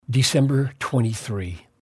December 23.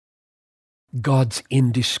 God's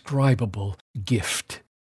indescribable gift.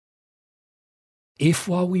 If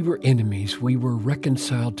while we were enemies, we were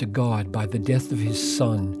reconciled to God by the death of His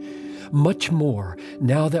Son, much more,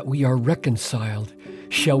 now that we are reconciled,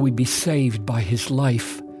 shall we be saved by His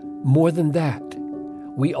life. More than that,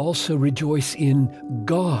 we also rejoice in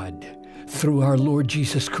God through our Lord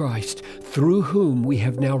Jesus Christ, through whom we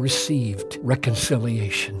have now received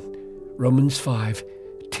reconciliation. Romans 5:10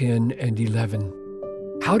 and 11.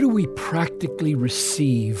 How do we practically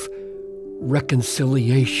receive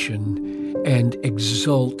reconciliation and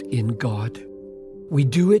exult in God? We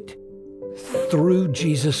do it through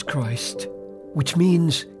Jesus Christ, which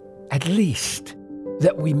means at least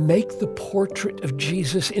that we make the portrait of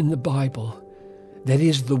Jesus in the Bible, that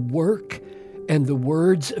is, the work and the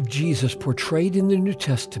words of Jesus portrayed in the New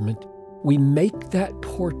Testament, we make that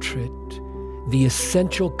portrait the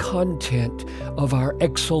essential content of our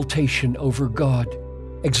exaltation over God.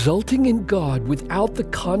 Exulting in God without the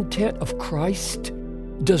content of Christ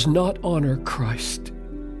does not honor Christ.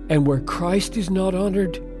 And where Christ is not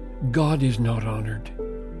honored, God is not honored.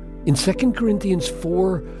 In 2 Corinthians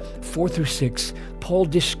 4:4-6, Paul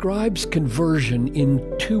describes conversion in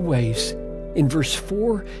two ways. In verse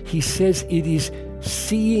 4, he says it is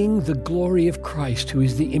seeing the glory of Christ, who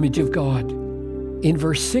is the image of God. In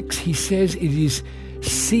verse 6, he says it is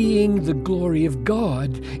seeing the glory of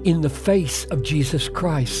God in the face of Jesus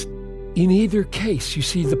Christ. In either case, you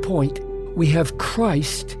see the point. We have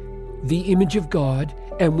Christ, the image of God,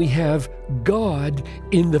 and we have God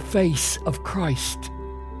in the face of Christ.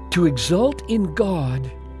 To exult in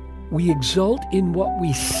God, we exult in what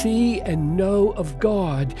we see and know of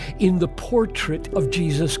God in the portrait of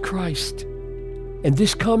Jesus Christ. And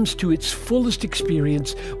this comes to its fullest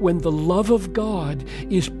experience when the love of God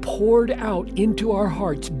is poured out into our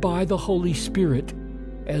hearts by the Holy Spirit,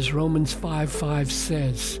 as Romans 5:5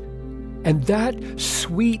 says. And that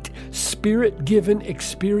sweet, Spirit-given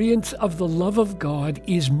experience of the love of God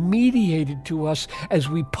is mediated to us as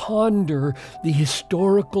we ponder the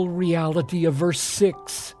historical reality of verse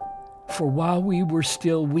 6. For while we were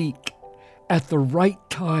still weak, at the right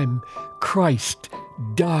time, Christ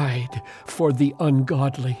died for the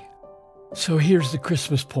ungodly. So here's the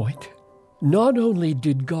Christmas point. Not only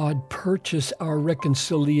did God purchase our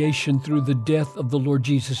reconciliation through the death of the Lord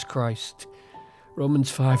Jesus Christ,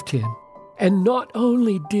 Romans 5:10, and not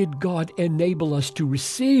only did God enable us to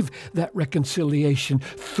receive that reconciliation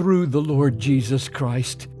through the Lord Jesus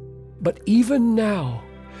Christ, but even now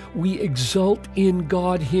we exult in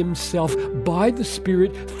God Himself by the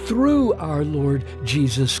Spirit through our Lord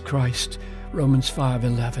Jesus Christ. Romans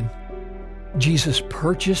 5:11. Jesus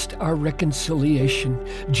purchased our reconciliation.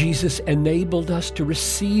 Jesus enabled us to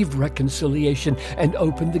receive reconciliation and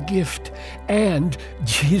open the gift. And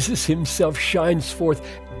Jesus Himself shines forth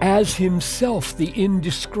as Himself the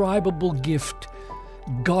indescribable gift,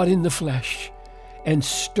 God in the flesh, and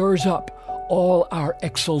stirs up all our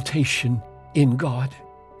exaltation in God.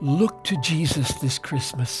 Look to Jesus this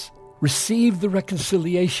Christmas. Receive the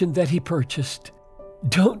reconciliation that He purchased.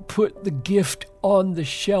 Don't put the gift on the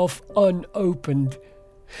shelf unopened.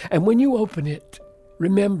 And when you open it,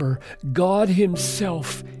 remember, God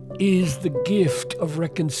Himself is the gift of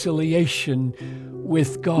reconciliation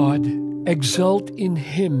with God. Exult in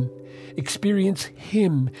Him. Experience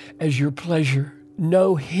Him as your pleasure.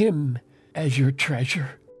 Know Him as your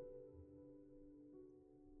treasure.